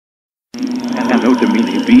Anno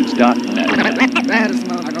Domini Beats.net. That is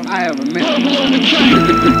not like I ever met.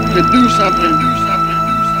 To do something.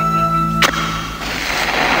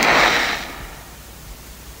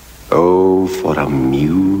 Oh, for a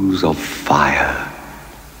muse of fire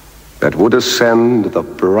that would ascend the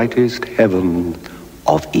brightest heaven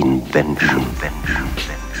of invention.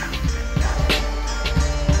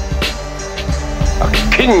 A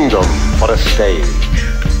kingdom for a stage,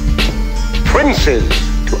 princes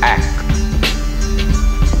to act,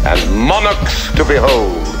 and monarchs to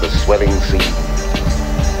behold the swelling scene.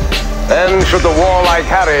 Then should the warlike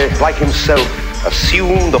Harry, like himself,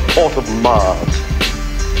 assume the port of Mars,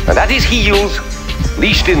 and at his heels,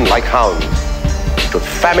 leashed in like hounds, should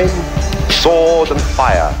famine, sword, and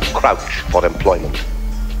fire crouch for employment.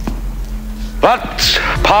 But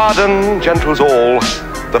pardon gentles all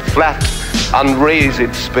the flat,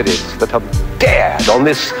 unraised spirits that have dared on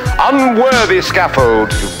this unworthy scaffold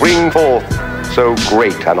to bring forth so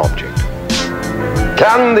great an object.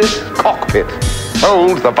 Can this cockpit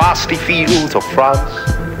hold the vasty fields of France?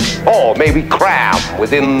 Or may we cram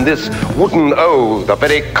within this wooden O the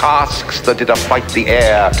very casks that did affright the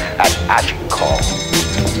air at Agincourt?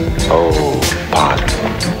 Oh, pardon.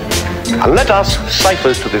 And let us,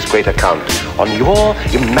 ciphers to this great account, on your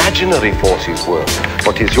imaginary forces work.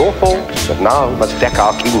 For 'tis your thoughts that now must deck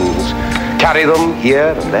our kings, carry them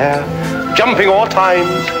here and there, jumping o'er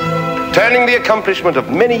times, turning the accomplishment of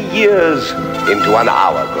many years into an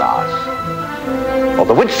hourglass. For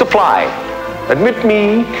the which supply, admit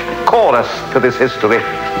me chorus to this history.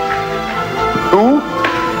 Who,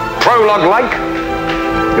 prologue-like,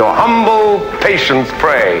 your humble patience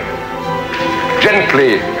pray,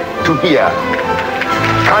 gently to hear,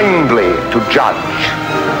 kindly to judge.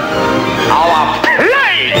 Our